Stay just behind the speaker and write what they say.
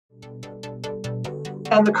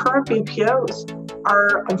And the current BPOs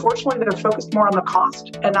are, unfortunately, they're focused more on the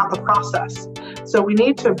cost and not the process. So we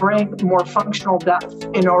need to bring more functional depth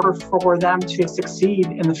in order for them to succeed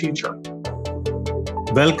in the future.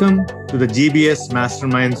 Welcome to the GBS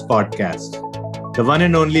Masterminds podcast, the one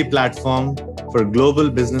and only platform for global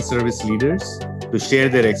business service leaders to share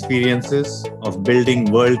their experiences of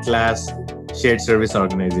building world-class shared service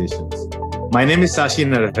organizations. My name is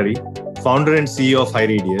𝗙𝗂𝗂 𝗦𝗽𝗲, founder and CEO of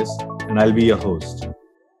𝗦𝗽𝗲𝗀, and I'll be your host.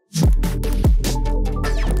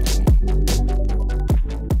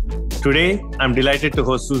 Today, I'm delighted to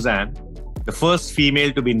host Suzanne, the first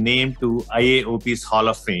female to be named to IAOP's Hall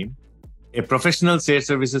of Fame, a professional shared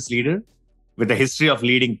services leader with a history of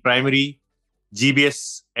leading primary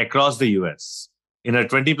GBS across the US. In her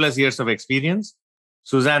 20 plus years of experience,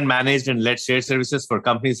 Suzanne managed and led shared services for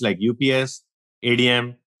companies like UPS,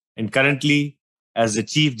 ADM, and currently as the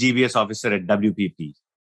Chief GBS Officer at WPP.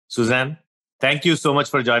 Suzanne, thank you so much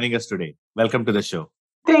for joining us today. Welcome to the show.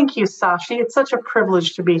 Thank you, 𝗙𝗂𝗂. It's such a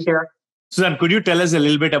privilege to be here. Suzanne, could you tell us a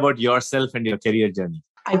little bit about yourself and your career journey?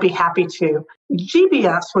 I'd be happy to.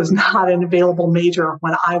 GBS was not an available major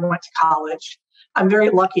when I went to college. I'm very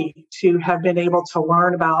lucky to have been able to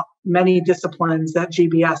learn about many disciplines that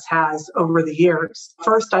GBS has over the years.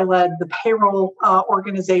 First, I led the payroll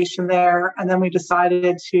organization there, and then we decided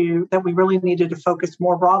that we really needed to focus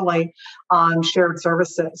more broadly on shared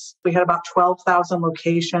services. We had about 12,000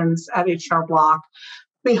 locations at H&R Block.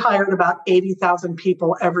 We hired about 80,000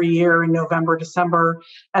 people every year in November, December,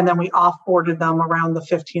 and then we offboarded them around the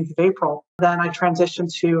 15th of April. Then I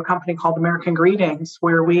transitioned to a company called American Greetings,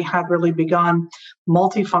 where we had really begun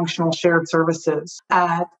multifunctional shared services.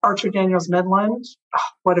 At Archer Daniels Midland,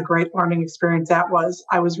 what a great learning experience that was.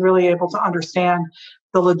 I was really able to understand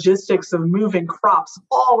the logistics of moving crops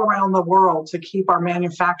all around the world to keep our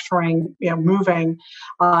manufacturing moving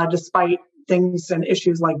despite things and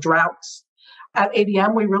issues like droughts. At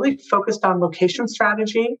ADM, we really focused on location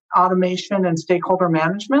strategy, automation, and stakeholder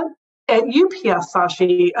management. At UPS,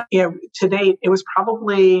 𝗙𝗂𝗂𝗧, to date, it was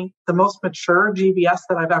probably the most mature GBS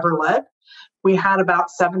that I've ever led. We had about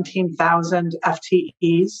 17,000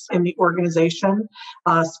 FTEs in the organization,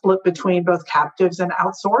 split between both captives and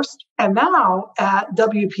outsourced. And now at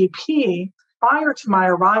WPP, prior to my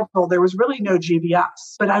arrival, there was really no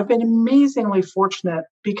GBS, but I've been amazingly fortunate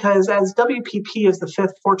because as WPP is the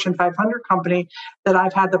 5th Fortune 500 company that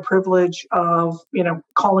I've had the privilege of,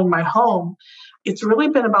 calling my home, it's really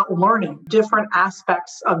been about learning different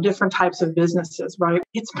aspects of different types of businesses, right?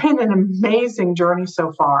 It's been an amazing journey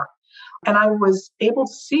so far. And I was able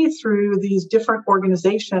to see through these different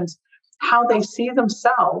organizations how they see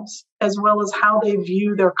themselves as well as how they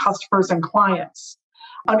view their customers and clients,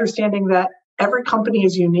 understanding that every company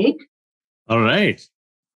is unique. All right.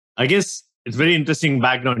 I guess it's very interesting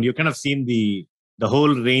background. You kind of seen the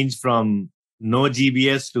whole range from no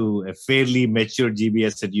GBS to a fairly mature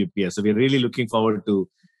GBS at UPS. So we're really looking forward to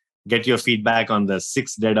get your feedback on the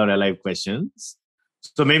 6 dead or alive questions.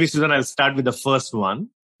 So maybe, Suzanne, I'll start with the first one.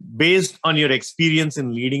 Based on your experience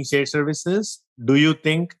in leading shared services, do you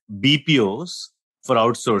think BPOs for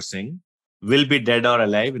outsourcing will be dead or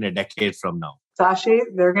alive in a decade from now? 𝗙𝗂𝗂𝗧,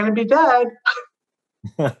 they're going to be dead.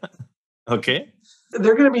 Okay.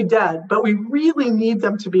 They're going to be dead, but we really need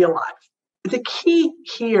them to be alive. The key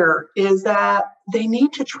here is that they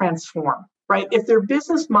need to transform, right? If their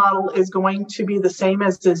business model is going to be the same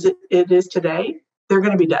as it is today, they're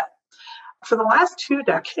going to be dead. For the last 2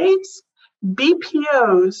 decades,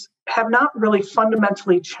 BPOs have not really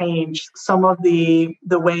fundamentally changed some of the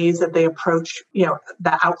ways that they approach, the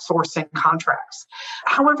outsourcing contracts.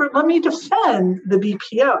 However, let me defend the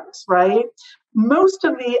BPOs, right? Most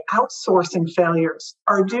of the outsourcing failures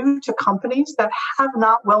are due to companies that have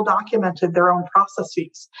not well documented their own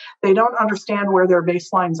processes. They don't understand where their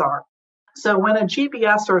baselines are. So when a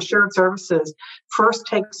GBS or a shared services first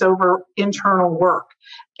takes over internal work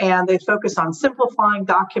and they focus on simplifying,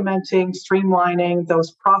 documenting, streamlining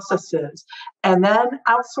those processes, and then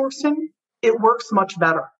outsourcing, it works much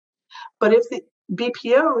better. But if the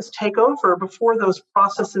BPOs take over before those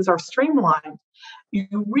processes are streamlined, you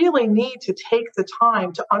really need to take the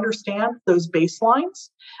time to understand those baselines.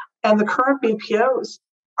 And the current BPOs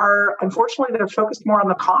are, unfortunately, they're focused more on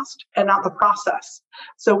the cost and not the process.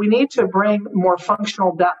 So we need to bring more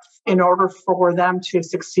functional depth in order for them to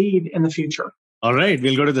succeed in the future. All right,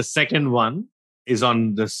 we'll go to the second one, is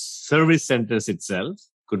on the service centers itself.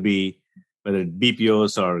 Could be whether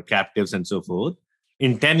BPOs or captives and so forth.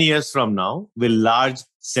 In 10 years from now, will large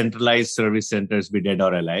centralized service centers be dead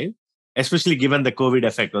or alive? Especially given the COVID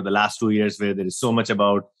effect of the last 2 years where there is so much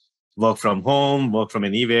about work from home, work from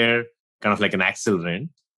anywhere, kind of like an accelerant.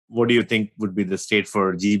 what do you think would be the state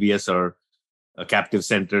for GBS or captive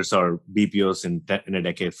centers or BPOs in a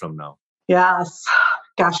decade from now? Yes.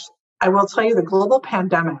 Gosh, I will tell you the global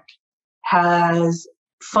pandemic has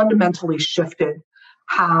fundamentally shifted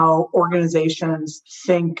how organizations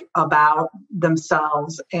think about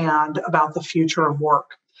themselves and about the future of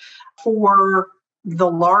work. For the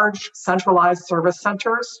large centralized service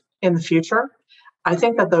centers in the future, I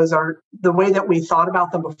think that those are, the way that we thought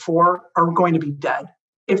about them before, are going to be dead.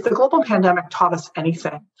 If the global pandemic taught us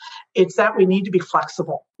anything, it's that we need to be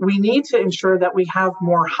flexible. We need to ensure that we have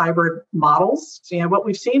more hybrid models. So, what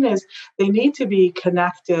we've seen is they need to be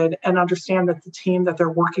connected and understand that the team that they're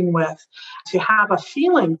working with, to have a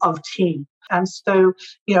feeling of team. And so,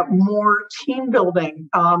 more team building,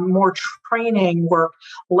 more training work,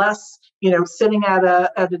 less, sitting at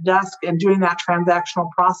a desk and doing that transactional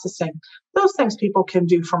processing. Those things people can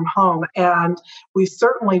do from home. And we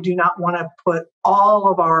certainly do not want to put all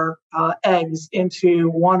of our eggs into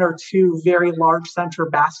one or two very large center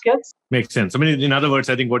baskets. Makes sense. I mean, in other words,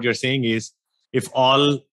 I think what you're saying is, if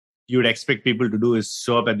all you would expect people to do is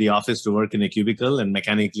show up at the office to work in a cubicle and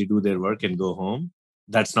mechanically do their work and go home,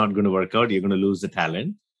 that's not going to work out. You're going to lose the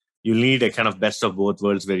talent. You need a kind of best of both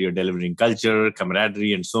worlds where you're delivering culture,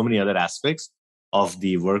 camaraderie, and so many other aspects of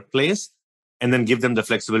the workplace, and then give them the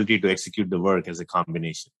flexibility to execute the work as a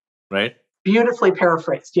combination, right? Beautifully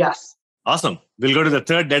paraphrased, yes. Awesome. We'll go to the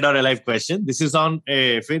third dead or alive question. This is on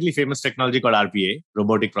a fairly famous technology called RPA,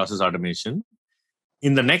 robotic process automation.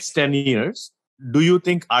 In the next 10 years, do you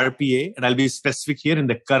think RPA, and I'll be specific here, in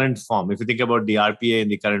the current form, if you think about the RPA in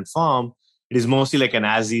the current form, it is mostly like an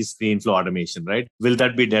as-is screen flow automation, right? Will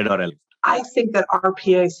that be dead or alive? I think that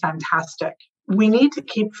RPA is fantastic. We need to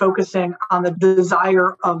keep focusing on the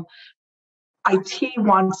desire of IT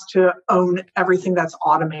wants to own everything that's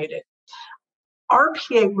automated.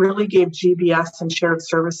 RPA really gave GBS and shared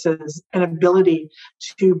services an ability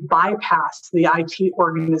to bypass the IT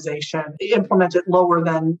organization, implement it lower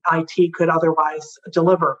than IT could otherwise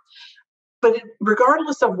deliver. But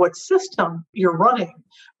regardless of what system you're running,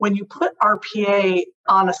 when you put RPA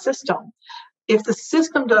on a system, if the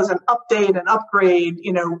system doesn't update and upgrade,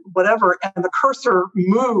 whatever, and the cursor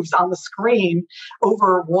moves on the screen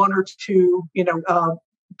over one or two,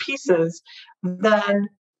 pieces, then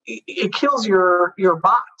it kills your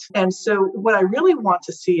bot. And so what I really want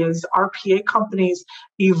to see is RPA companies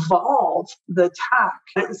evolve the tech.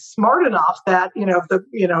 It's smart enough that, if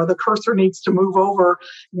the cursor needs to move over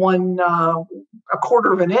a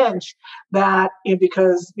quarter of an inch, that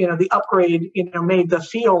because, the upgrade, made the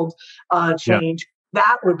field change,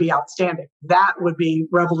 that would be outstanding. That would be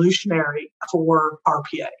revolutionary for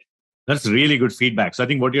RPA. That's really good feedback. So I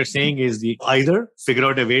think what you're saying is either figure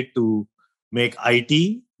out a way to make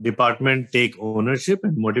IT department take ownership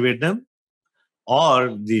and motivate them,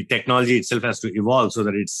 or the technology itself has to evolve so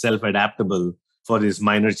that it's self-adaptable for these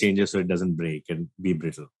minor changes so it doesn't break and be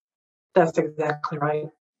brittle. That's exactly right.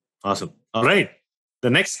 Awesome. All right. The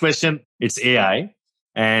next question, it's AI.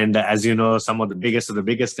 And as you know, some of the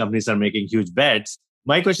biggest companies are making huge bets.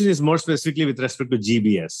 My question is more specifically with respect to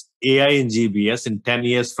GBS. AI in GBS in 10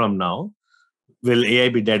 years from now, will AI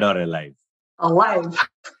be dead or alive? Alive.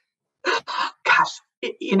 Gosh.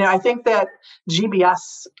 I think that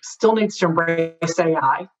GBS still needs to embrace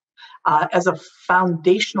AI as a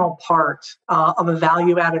foundational part of a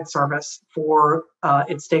value-added service for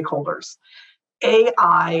its stakeholders.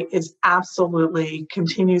 AI is absolutely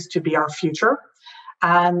continues to be our future,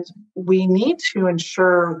 and we need to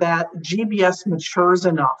ensure that GBS matures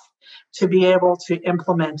enough to be able to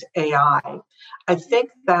implement AI. I think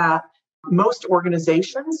that most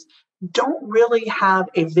organizations don't really have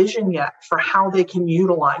a vision yet for how they can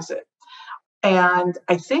utilize it. And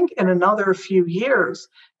I think in another few years,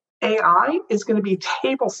 AI is going to be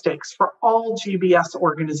table stakes for all GBS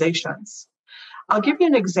organizations. I'll give you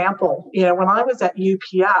an example. When I was at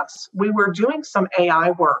UPS, we were doing some AI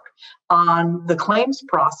work on the claims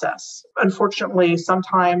process. Unfortunately,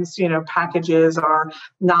 sometimes, packages are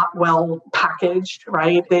not well packaged,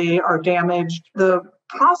 right? They are damaged. The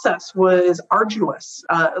process was arduous.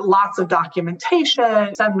 Lots of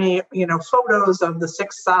documentation, send me, photos of the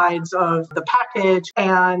 6 sides of the package,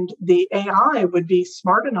 and the AI would be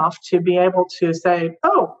smart enough to be able to say,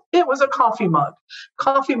 oh, it was a coffee mug.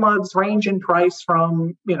 Coffee mugs range in price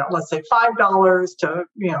from, let's say $5 to,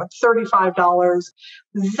 $35.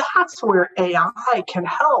 That's where AI can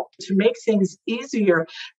help to make things easier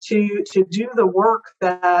to do the work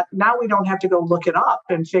that now we don't have to go look it up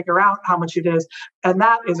and figure out how much it is. And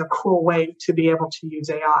that is a cool way to be able to use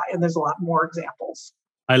AI. And there's a lot more examples.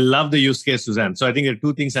 I love the use case, Suzanne. So I think there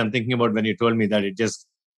are 2 things I'm thinking about when you told me that it just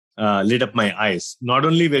lit up my eyes. Not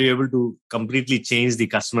only were you able to completely change the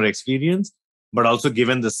customer experience, but also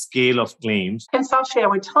given the scale of claims. And 𝗙𝗂𝗂𝗂, I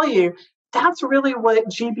would tell you, that's really what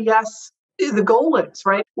GBS, the goal is,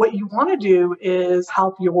 right? What you want to do is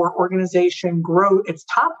help your organization grow its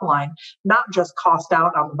top line, not just cost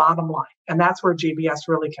out on the bottom line. And that's where GBS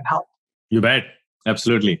really can help. You bet.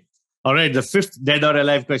 Absolutely. All right. The fifth dead or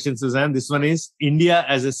alive question, Suzanne. This one is India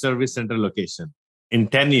as a service center location. In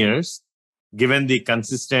 10 years, given the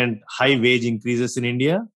consistent high wage increases in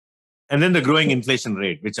India, and then the growing inflation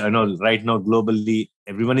rate, which I know right now globally,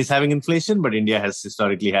 everyone is having inflation, but India has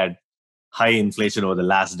historically had high inflation over the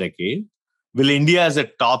last decade. Will India as a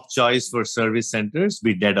top choice for service centers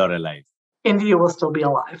be dead or alive? India will still be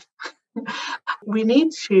alive. We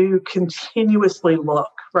need to continuously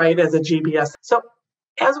look, right, as a GBS. So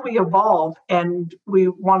as we evolve and we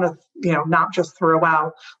want to, not just throw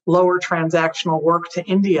out lower transactional work to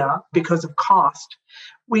India because of cost,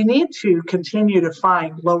 we need to continue to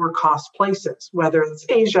find lower cost places, whether it's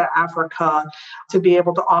Asia, Africa, to be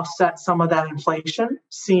able to offset some of that inflation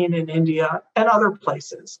seen in India and other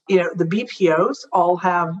places. The BPOs all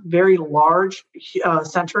have very large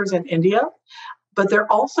centers in India, but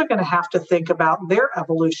they're also going to have to think about their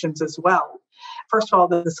evolutions as well. First of all,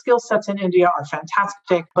 the skill sets in India are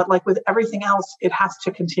fantastic, but like with everything else, it has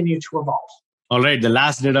to continue to evolve. All right. The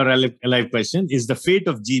last dead or alive question is the fate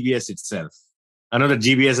of GBS itself. I know that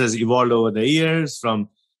GBS has evolved over the years from,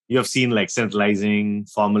 you have seen like centralizing,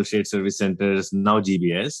 formal shared service centers, now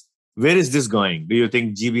GBS. Where is this going? Do you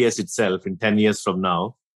think GBS itself in 10 years from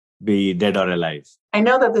now be dead or alive? I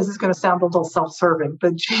know that this is going to sound a little self-serving,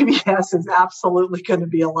 but GBS is absolutely going to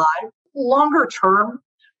be alive. Longer term,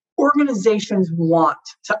 organizations want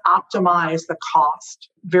to optimize the cost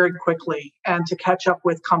very quickly and to catch up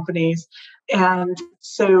with companies. And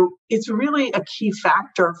so it's really a key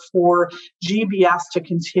factor for GBS to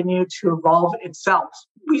continue to evolve itself.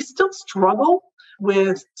 We still struggle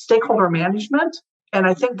with stakeholder management, and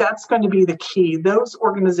I think that's going to be the key. Those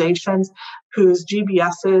organizations whose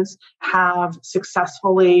GBSs have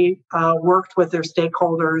successfully worked with their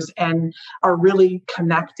stakeholders and are really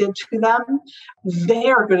connected to them, they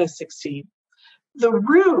are going to succeed. The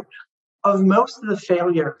root of most of the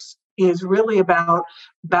failures is really about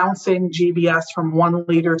bouncing GBS from one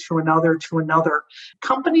leader to another to another.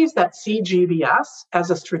 Companies that see GBS as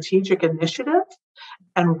a strategic initiative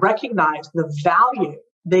and recognize the value,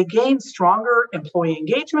 they gain stronger employee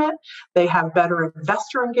engagement. They have better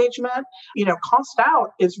investor engagement. Cost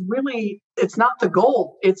out is really, it's not the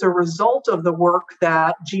goal. It's a result of the work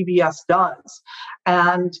that GBS does.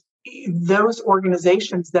 And those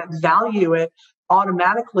organizations that value it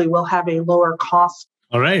automatically will have a lower cost.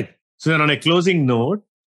 All right. So then on a closing note,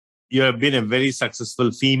 you have been a very successful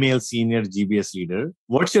female senior GBS leader.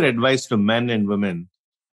 What's your advice to men and women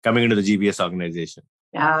coming into the GBS organization?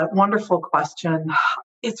 Yeah, wonderful question.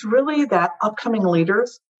 It's really that upcoming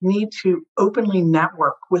leaders need to openly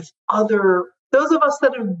network with those of us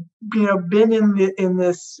that have been in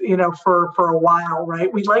this for a while,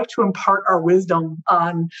 right? We like to impart our wisdom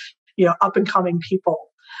on up and coming people.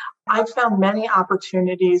 I've found many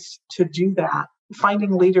opportunities to do that.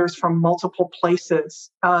 Finding leaders from multiple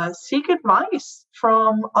places, seek advice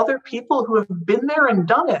from other people who have been there and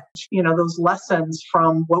done it. Those lessons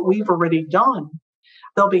from what we've already done.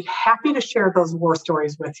 They'll be happy to share those war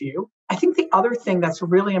stories with you. I think the other thing that's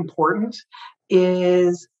really important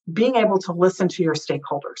is being able to listen to your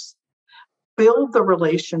stakeholders, build the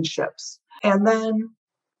relationships. And then,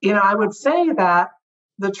 I would say that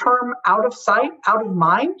the term out of sight, out of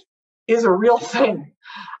mind is a real thing.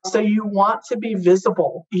 So you want to be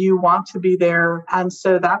visible, you want to be there. And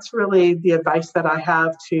so that's really the advice that I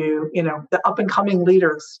have to, the up and coming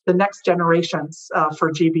leaders, the next generations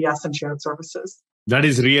for GBS and shared services. That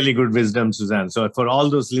is really good wisdom, Suzanne. So for all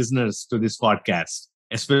those listeners to this podcast,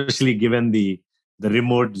 especially given the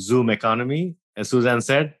remote Zoom economy, as Suzanne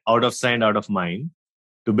said, out of sight, out of mind,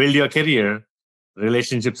 to build your career,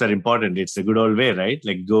 relationships are important. It's a good old way, right?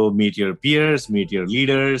 Like go meet your peers, meet your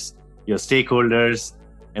leaders, your stakeholders,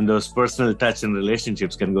 and those personal touch and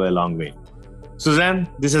relationships can go a long way. Suzanne,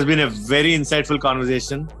 this has been a very insightful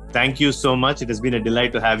conversation. Thank you so much. It has been a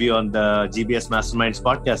delight to have you on the GBS Masterminds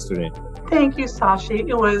podcast today. Thank you, 𝗙𝗂𝗂𝗂.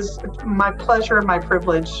 It was my pleasure and my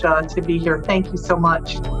privilege to be here. Thank you so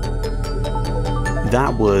much.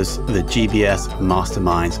 That was the GBS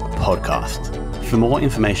Masterminds podcast. For more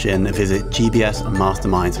information, visit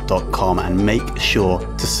gbsmasterminds.com and make sure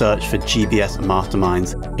to search for GBS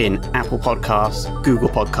Masterminds in Apple Podcasts, Google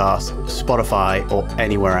Podcasts, Spotify, or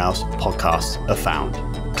anywhere else podcasts are found.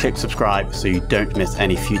 click subscribe so you don't miss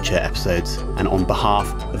any future episodes. And on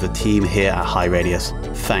behalf of the team here at High Radius,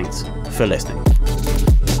 thanks for listening.